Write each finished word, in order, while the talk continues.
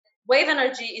wave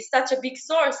energy is such a big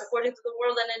source, according to the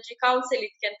World Energy Council,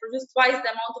 it can produce twice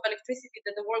the amount of electricity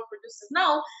that the world produces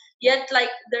now. Yet, like,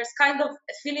 there's kind of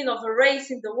a feeling of a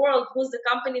race in the world. Who's the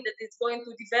company that is going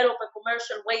to develop a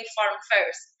commercial wave farm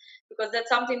first? Because that's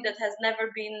something that has never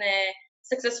been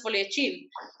successfully achieved.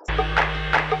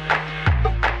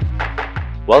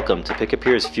 Welcome to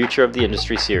Pick-A-Peer's Future of the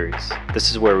Industry series. This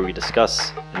is where we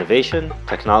discuss innovation,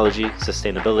 technology,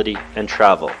 sustainability, and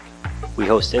travel. We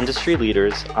host industry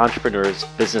leaders, entrepreneurs,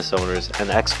 business owners, and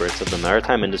experts of the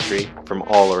maritime industry from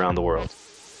all around the world.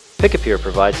 Pick-A-Peer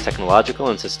provides technological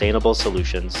and sustainable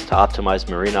solutions to optimize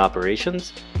marine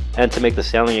operations and to make the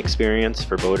sailing experience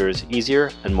for boaters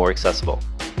easier and more accessible.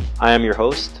 I am your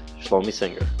host, Shlomi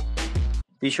Singer.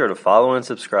 Be sure to follow and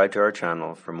subscribe to our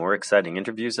channel for more exciting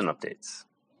interviews and updates.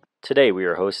 Today we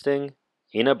are hosting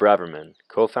Ina Braverman,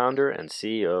 co-founder and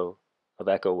CEO of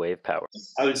Eco Wave Power.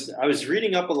 I was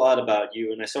reading up a lot about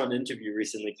you, and I saw an interview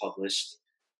recently published.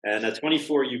 And at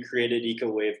 24, you created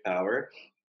Eco Wave Power,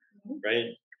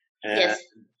 right? And yes.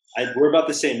 We're about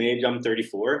the same age. I'm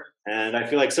 34, and I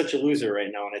feel like such a loser right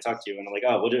now when I talk to you. And I'm like,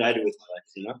 oh, what did I do with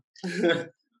my life?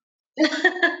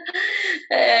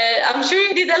 I'm sure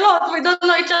you did a lot. We don't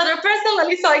know each other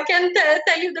personally, so I can't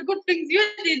tell you the good things you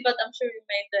did, but I'm sure you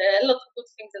made a lot of good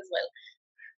things as well.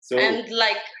 So, and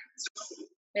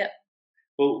yeah.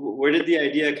 Well, where did the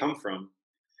idea come from?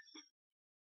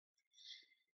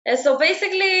 So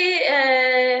basically,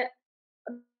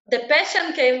 the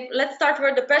passion came. Let's start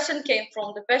where the passion came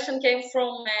from. The passion came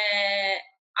from.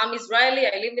 I'm Israeli.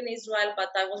 I live in Israel, but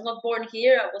I was not born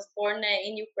here. I was born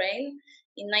in Ukraine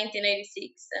in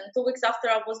 1986. And 2 weeks after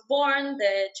I was born,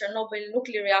 the Chernobyl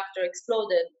nuclear reactor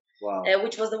exploded, wow.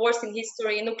 Which was the worst in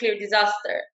history nuclear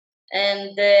disaster.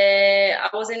 And I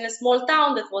was in a small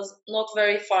town that was not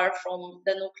very far from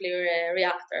the nuclear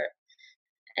reactor.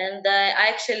 And I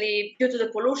actually, due to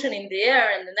the pollution in the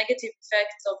air and the negative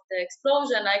effects of the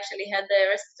explosion, I actually had a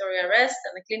respiratory arrest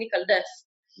and a clinical death.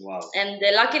 Wow. And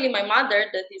luckily, my mother,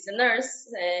 that is a nurse,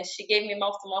 she gave me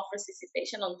mouth-to-mouth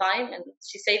resuscitation on time, and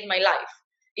she saved my life.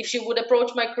 If she would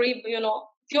approach my crib, a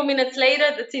few minutes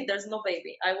later, that's it, there's no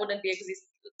baby. I wouldn't be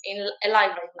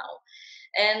alive right now.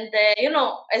 And,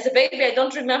 as a baby, I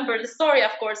don't remember the story,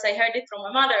 of course. I heard it from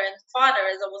my mother and father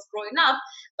as I was growing up,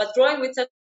 but growing with such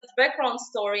background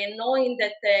story and knowing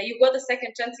that you got a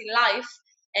second chance in life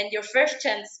and your first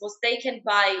chance was taken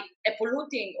by a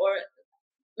polluting or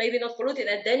maybe not polluting,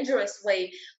 a dangerous way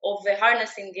of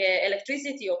harnessing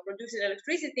electricity or producing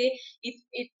electricity,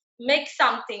 it makes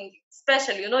something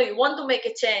special. You want to make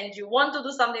a change. You want to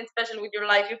do something special with your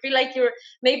life. You feel like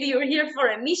you're here for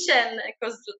a mission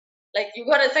because like you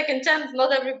got a second chance.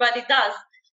 Not everybody does.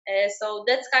 So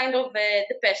that's kind of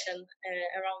the passion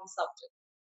around the subject.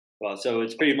 Well, so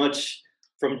it's pretty much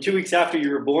from 2 weeks after you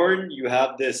were born, you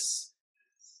have this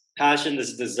passion,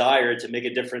 this desire to make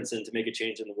a difference and to make a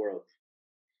change in the world.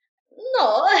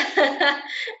 No,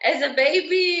 as a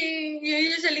baby, you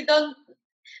usually don't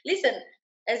listen.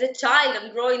 As a child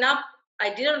and growing up, I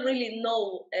didn't really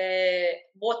know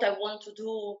what I want to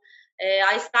do.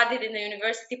 I studied in the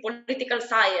university political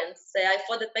science. I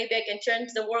thought that maybe I can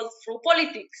change the world through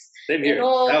politics. Same here.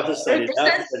 I also studied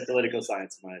political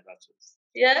science in my bachelor's.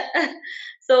 Yeah.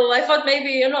 So I thought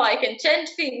maybe, I can change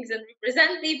things and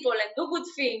represent people and do good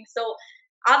things. So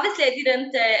obviously I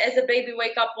didn't, as a baby,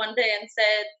 wake up one day and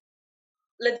said,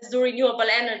 let's do renewable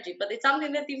energy, but it's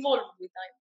something that evolved with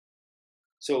time.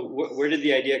 So where did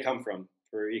the idea come from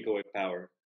for Eco Wave Power?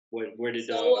 Where did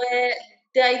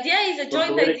the idea is a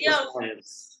joint idea of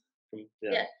science.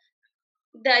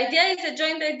 The idea is a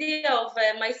joint idea of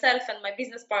myself and my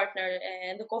business partner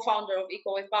and the co-founder of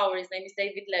Eco Wave Power. His name is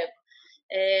David Leb.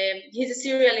 He's a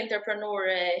serial entrepreneur.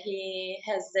 He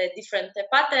has different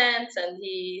patents, and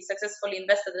he successfully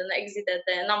invested and exited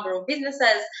a number of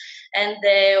businesses. And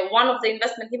one of the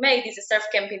investment he made is a surf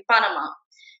camp in Panama.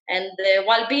 And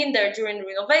while being there during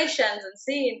renovations and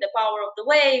seeing the power of the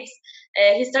waves,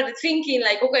 he started thinking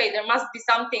like, okay, there must be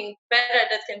something better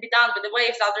that can be done with the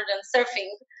waves other than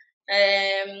surfing.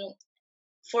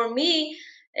 For me,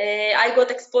 I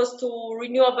got exposed to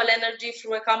renewable energy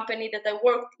through a company that I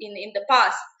worked in the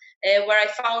past, where I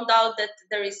found out that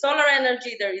there is solar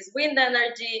energy, there is wind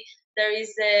energy, there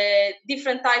is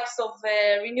different types of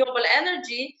renewable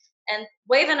energy, and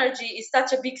wave energy is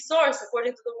such a big source.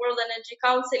 According to the World Energy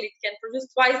Council, it can produce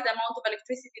twice the amount of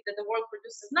electricity that the world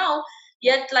produces now.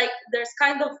 Yet, like, there's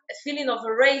kind of a feeling of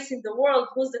a race in the world.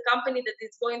 Who's the company that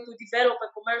is going to develop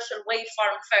a commercial wave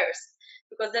farm first?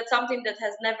 Because that's something that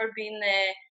has never been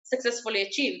successfully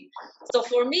achieved. So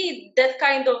for me, that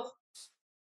kind of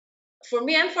for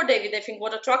me and for David, I think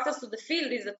what attracted us to the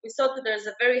field is that we saw that there's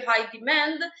a very high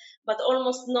demand, but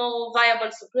almost no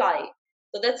viable supply.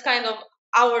 So that's kind of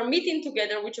our meeting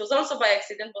together, which was also by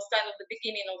accident, was kind of the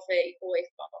beginning of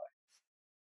EcoWave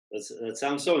Power. That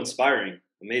sounds so inspiring.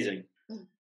 Amazing.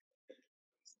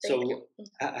 So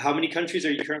how many countries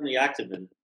are you currently active in?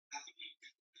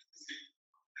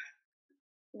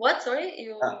 What? Sorry?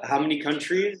 How many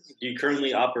countries do you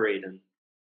currently operate in?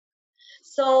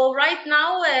 So right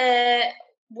now,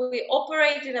 we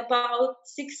operate in about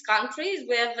 6 countries.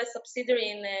 We have a subsidiary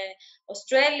in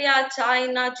Australia,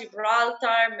 China,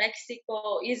 Gibraltar,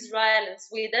 Mexico, Israel, and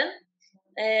Sweden.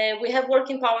 We have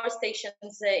working power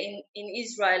stations in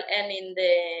Israel and in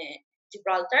the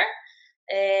Gibraltar.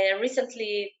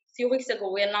 Recently, a few weeks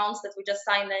ago, we announced that we just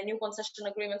signed a new concession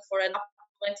agreement for an up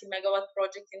to 20 megawatt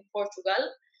project in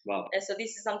Portugal. Wow. So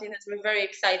this is something that we're very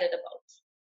excited about.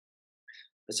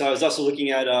 So I was also looking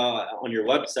at on your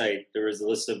website, there was a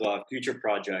list of future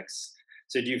projects.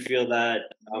 So do you feel that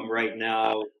right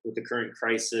now with the current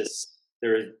crisis,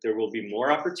 there will be more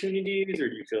opportunities, or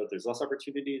do you feel that there's less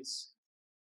opportunities?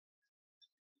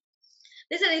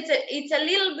 Listen, it's a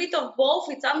little bit of both.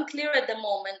 It's unclear at the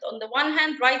moment. On the one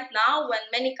hand, right now, when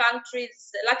many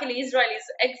countries, luckily Israel is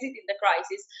exiting the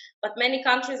crisis, but many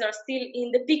countries are still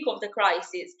in the peak of the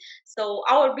crisis. So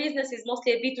our business is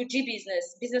mostly a B2G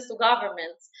business, business to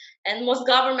governments. And most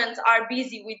governments are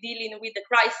busy with dealing with the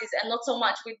crisis and not so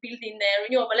much with building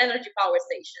renewable energy power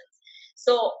stations.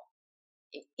 So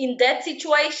in that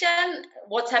situation,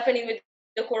 what's happening with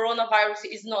the coronavirus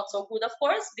is not so good, of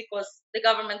course, because the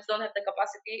governments don't have the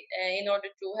capacity in order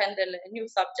to handle new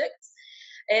subjects.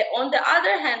 On the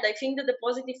other hand, I think that the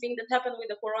positive thing that happened with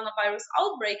the coronavirus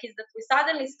outbreak is that we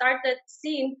suddenly started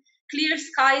seeing clear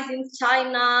skies in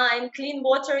China and clean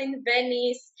water in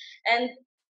Venice. And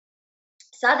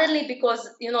suddenly, because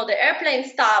the airplane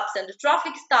stops and the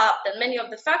traffic stopped and many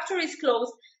of the factories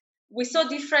closed, we saw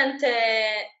different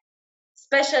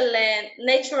special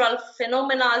natural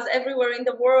phenomena everywhere in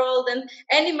the world, and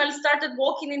animals started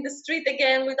walking in the street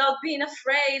again without being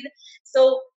afraid.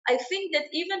 So I think that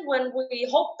even when we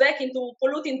hop back into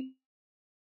polluting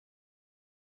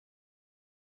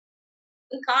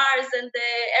cars and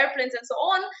the airplanes and so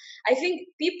on, I think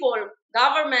people,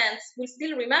 governments will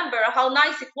still remember how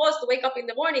nice it was to wake up in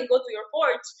the morning, go to your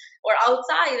porch or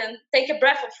outside and take a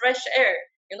breath of fresh air,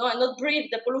 and not breathe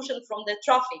the pollution from the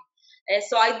traffic.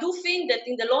 So I do think that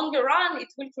in the longer run, it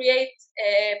will create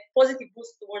a positive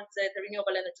boost towards the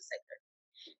renewable energy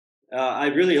sector. I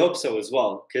really hope so as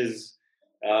well, because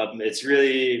it's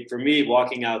really, for me,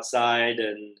 walking outside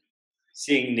and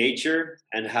seeing nature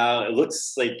and how it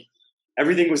looks like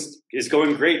everything is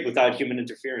going great without human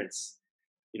interference.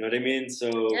 You know what I mean?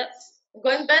 So yep,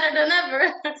 going better than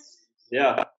ever.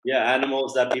 yeah.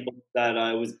 Animals that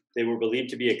they were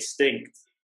believed to be extinct,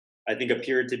 I think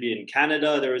appeared to be in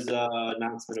Canada. There was an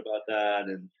announcement about that,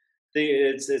 and I think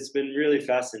it's been really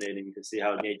fascinating to see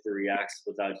how nature reacts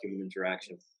without human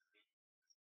interaction.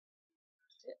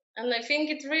 And I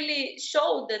think it really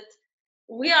showed that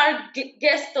we are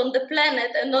guests on the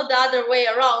planet and not the other way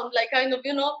around. Like kind of,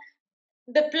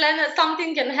 the planet,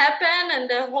 something can happen and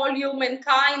the whole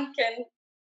humankind can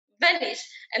vanish,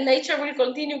 and nature will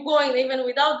continue going even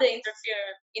without the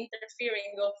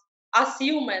interfering of us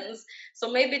humans. So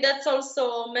maybe that's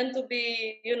also meant to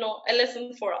be, a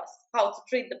lesson for us, how to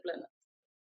treat the planet.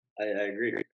 I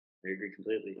agree. I agree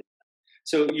completely.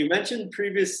 So you mentioned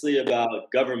previously about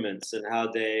governments and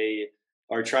how they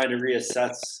are trying to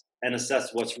reassess and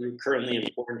assess what's currently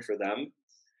important for them.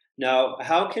 Now,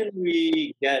 how can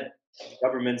we get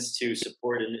governments to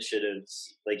support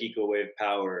initiatives like EcoWave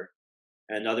Power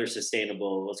and other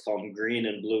sustainable, let's call them green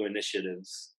and blue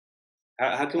initiatives?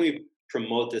 How can we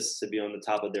promote this to be on the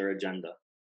top of their agenda?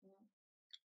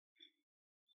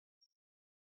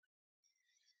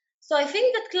 So I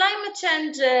think that climate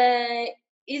change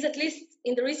is, at least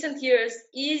in the recent years,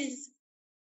 is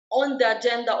on the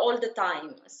agenda all the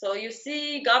time. So you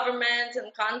see governments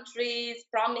and countries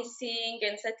promising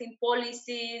and setting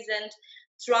policies and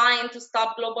trying to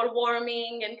stop global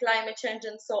warming and climate change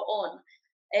and so on.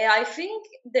 I think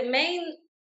the main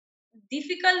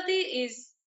difficulty is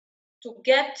to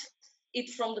get it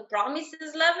from the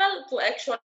promises level to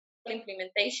actual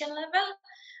implementation level.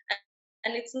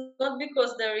 And it's not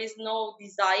because there is no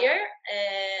desire.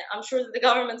 I'm sure that the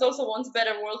government also wants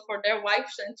better world for their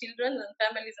wives and children and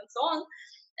families and so on.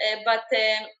 But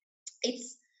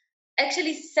it's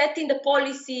actually setting the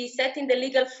policy, setting the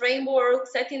legal framework,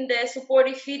 setting the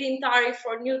supportive feed-in tariff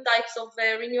for new types of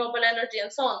renewable energy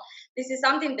and so on. This is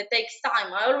something that takes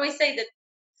time. I always say that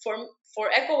for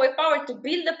EcoWave Power to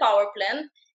build a power plant,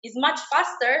 is much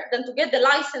faster than to get the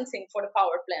licensing for the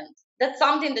power plant. That's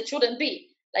something that shouldn't be.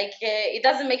 Like, it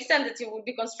doesn't make sense that you would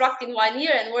be constructing 1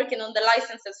 year and working on the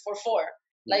licenses for 4.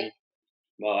 Like,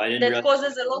 well, I didn't that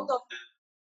causes a lot of,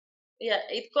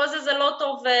 it causes a lot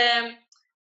of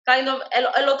kind of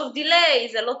a lot of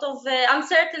delays, a lot of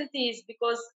uncertainties,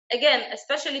 because again,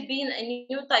 especially being a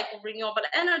new type of renewable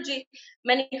energy,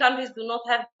 many countries do not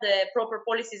have the proper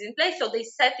policies in place, so they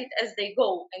set it as they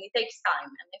go, and it takes time.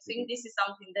 And I think this is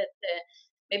something that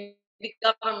maybe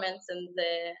governments and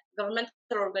governmental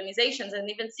organizations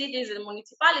and even cities and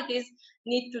municipalities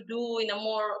need to do in a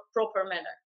more proper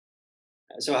manner.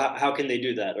 So how can they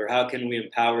do that, or how can we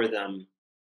empower them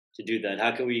to do that?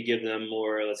 How can we give them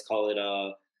more, let's call it,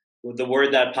 the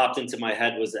word that popped into my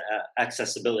head was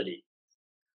accessibility.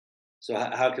 So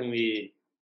how can we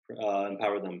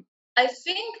empower them? I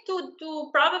think to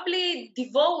probably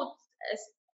devote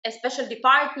a special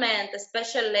department, a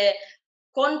special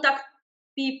contact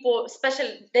people, special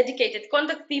dedicated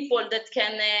contact people that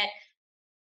can,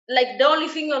 like, the only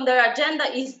thing on their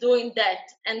agenda is doing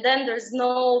that. And then there's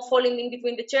no falling in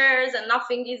between the chairs and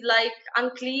nothing is like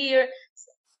unclear.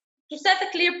 To set a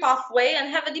clear pathway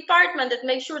and have a department that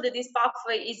makes sure that this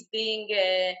pathway is being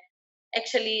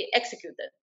actually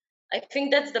executed. I think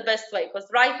that's the best way, because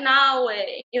right now,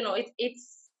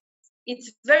 it's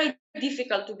very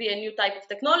difficult to be a new type of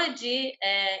technology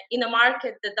in a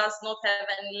market that does not have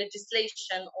any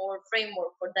legislation or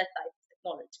framework for that type of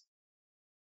technology.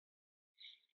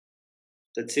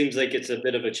 That seems like it's a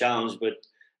bit of a challenge, but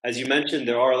as you mentioned,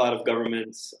 there are a lot of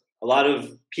governments, a lot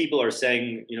of people are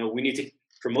saying, we need to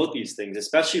promote these things,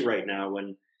 especially right now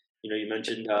when, you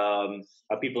mentioned how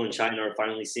people in China are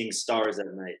finally seeing stars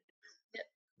at night.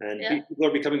 And people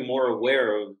are becoming more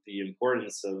aware of the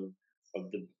importance of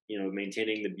the,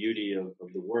 maintaining the beauty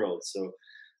of the world. So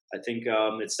I think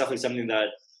it's definitely something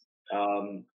that,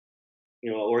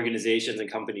 organizations and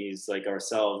companies like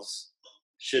ourselves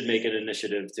should make an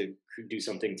initiative to do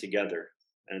something together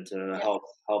and to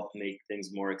help make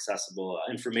things more accessible,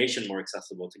 information more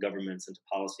accessible to governments and to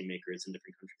policymakers in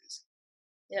different countries.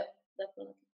 Yep,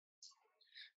 definitely.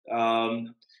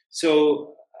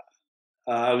 So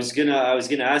I was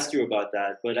gonna ask you about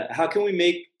that, but how can we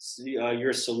make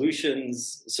your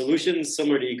solutions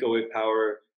similar to EcoWave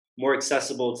Power more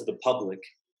accessible to the public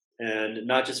and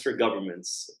not just for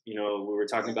governments? We were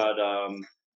talking about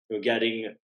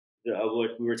getting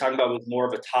what we were talking about was more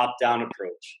of a top-down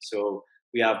approach. So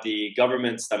we have the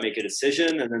governments that make a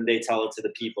decision and then they tell it to the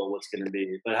people what's going to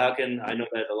be. But I know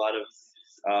that a lot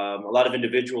of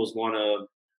individuals want to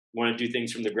do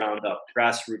things from the ground up,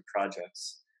 grassroots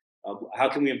projects. How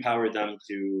can we empower them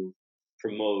to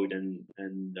promote and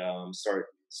start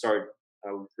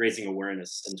raising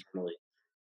awareness internally?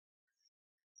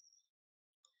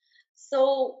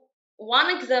 So one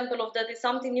example of that is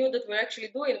something new that we're actually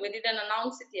doing. We didn't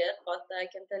announce it yet, but I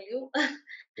can tell you that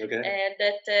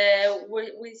we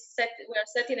are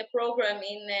setting a program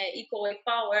in EcoWave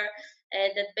Power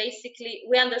that basically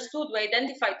we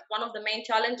identified one of the main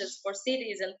challenges for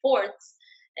cities and ports,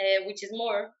 which is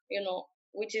more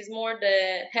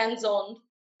the hands-on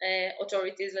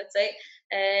authorities, let's say.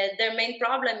 Their main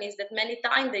problem is that many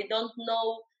times they don't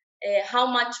know how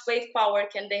much wave power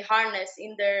can they harness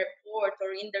in their port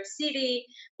or in their city,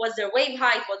 what's their wave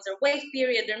height, what's their wave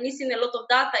period. They're missing a lot of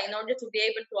data in order to be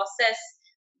able to assess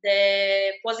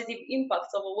the positive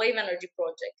impacts of a wave energy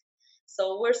project.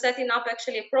 So we're setting up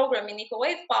actually a program in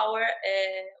EcoWave Power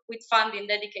with funding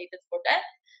dedicated for that.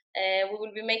 We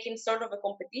will be making sort of a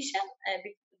competition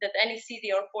that any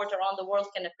city or port around the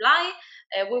world can apply.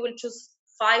 We will choose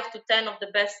 5 to 10 of the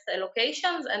best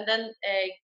locations and then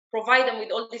provide them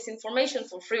with all this information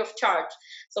for free of charge.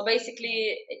 So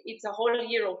basically, it's a whole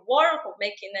year of work of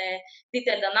making a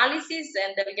detailed analysis,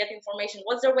 and they'll get information: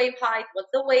 what's their wave height,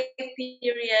 what's the wave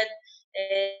period,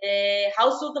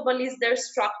 how suitable is their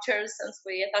structures, since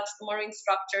we attach to marine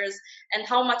structures, and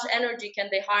how much energy can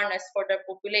they harness for their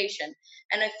population.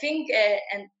 And I think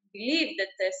and believe that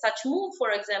such move,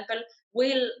 for example,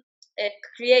 will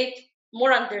create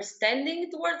more understanding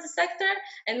towards the sector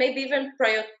and maybe even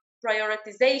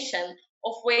prioritization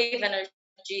of wave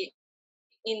energy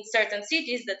in certain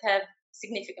cities that have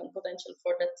significant potential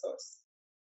for that source.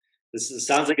 This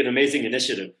sounds like an amazing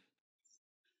initiative.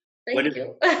 Thank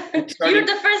you. You're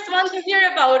the first one to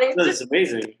hear about it. No, it's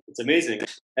amazing. It's amazing,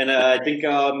 and I think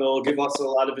it'll give us a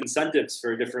lot of incentives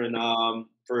for different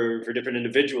for different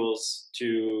individuals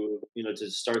to to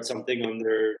start something on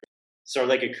start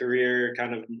like a career,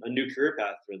 kind of a new career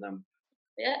path for them.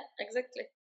 Yeah, exactly.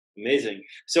 Amazing.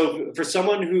 So for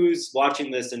someone who's watching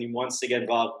this and he wants to get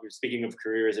involved, we're speaking of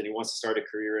careers, and he wants to start a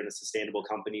career in a sustainable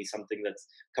company,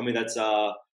 company that's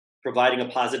providing a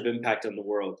positive impact on the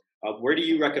world. Where do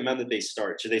you recommend that they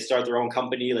start? Should they start their own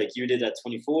company like you did at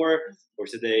 24, or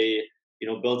should they,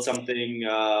 build something,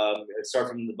 start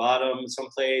from the bottom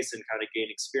someplace and kind of gain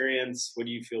experience? What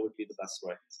do you feel would be the best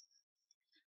way?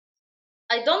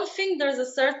 I don't think there's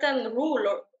a certain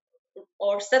rule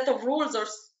or set of rules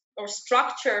or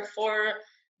structure for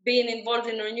being involved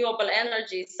in renewable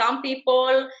energy. Some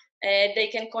people they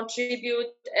can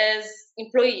contribute as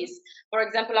employees. For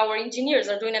example, our engineers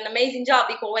are doing an amazing job.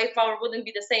 EcoWave Power wouldn't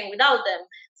be the same without them.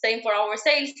 Same for our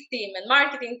sales team and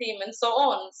marketing team and so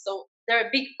on. So they're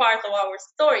a big part of our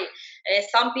story.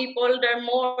 Some people, they're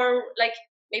more like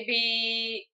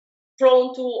maybe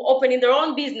prone to opening their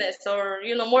own business, or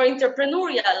more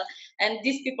entrepreneurial, and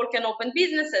these people can open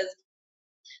businesses.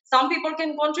 Some people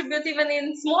can contribute even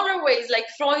in smaller ways, like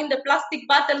throwing the plastic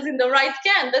bottles in the right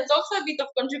can. That's also a bit of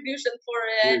contribution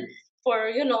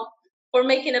for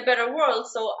making a better world.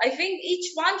 So I think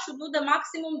each one should do the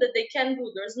maximum that they can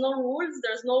do. There's no rules,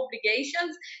 there's no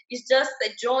obligations. It's just a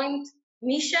joint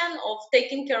mission of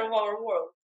taking care of our world.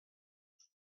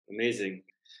 Amazing.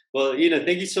 Well, Ina,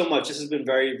 thank you so much. This has been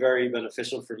very, very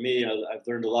beneficial for me. I've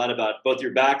learned a lot about both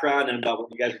your background and about what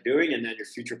you guys are doing, and then your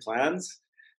future plans.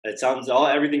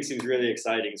 Everything seems really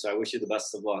exciting. So I wish you the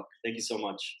best of luck. Thank you so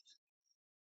much.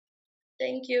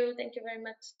 Thank you. Thank you very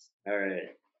much. All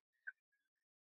right.